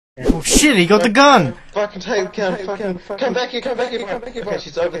Oh shit, he got the gun! Fucking take the gun, come back here, come back here. Okay,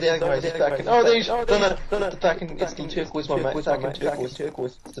 she's over there, guys, it's back in. Oh, there you no, the fucking, it's the turquoise one, mate, fucking turquoise.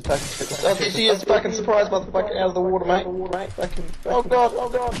 It's the fucking turquoise. Oh, there she is, fucking surprise motherfucker, out of the water, mate. Fucking, oh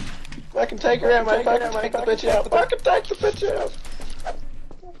god. Fucking take her out, mate, fucking take the bitch out. Fucking take the bitch out.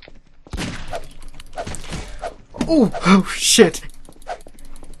 Oh shit!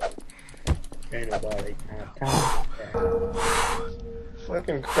 Ain't nobody.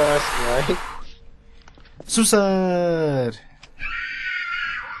 Fucking Christ, mate. Suicide!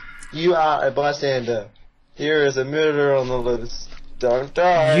 You are a bystander. Here is a murderer on the loose. Don't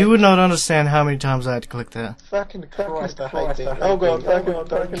die. You would not understand how many times I had to click that. Fucking Christ, I hate that. Oh god, fucking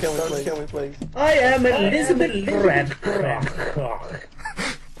don't kill me, please. I am Elizabeth Bradcock.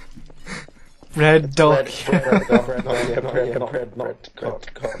 Red dog.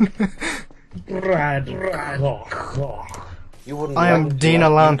 Bradcock. I am Dina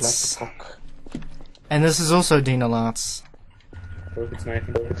Lance. And this is also Dina Lance. It's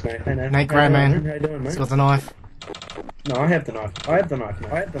Nathan. Nate Greyman. How you doing, He's mate? got the knife. No, I have the knife.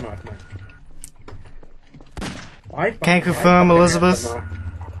 mate. Can't confirm, Elizabeth.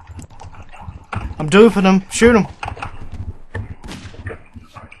 I'm duping him. Shoot him.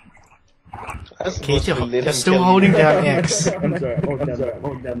 Keith, you're still holding down X. I'm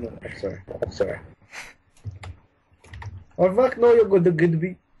sorry. Oh fuck no, you got the good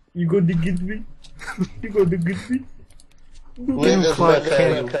beat. Let us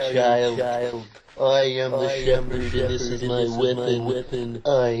tell you, child. I am the shepherd, and this is my weapon.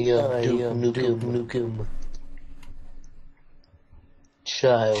 I am Duke Nukem.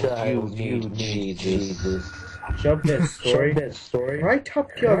 Child, you need Jesus. Shove that story. Right up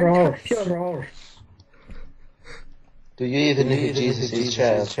your arse. Do you even know who Jesus is,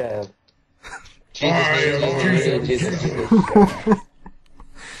 child? Jesus.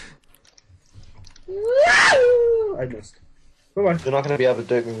 I missed. Bye-bye. You're not going to be able to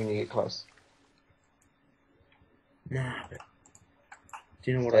dupe me when you get close. Nah, but...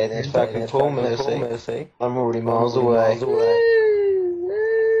 Do you know what Hey, I that's mean? fucking cool, Mercy. I'm already miles away.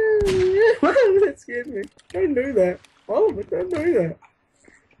 That scared me. Don't do that. Oliver, don't do that.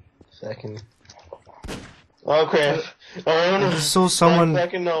 Second. Oh crap. Oh no. I saw someone.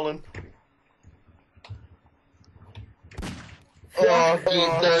 Fucking Nolan. Oh,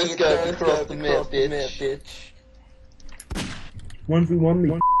 get those guys across the map, bitch. 1v1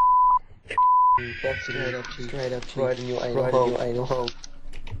 me. That's straight up, right in your anal hole.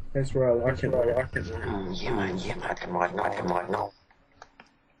 That's right, I can. No.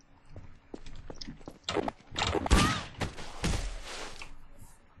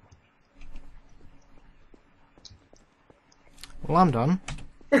 Well, I'm done.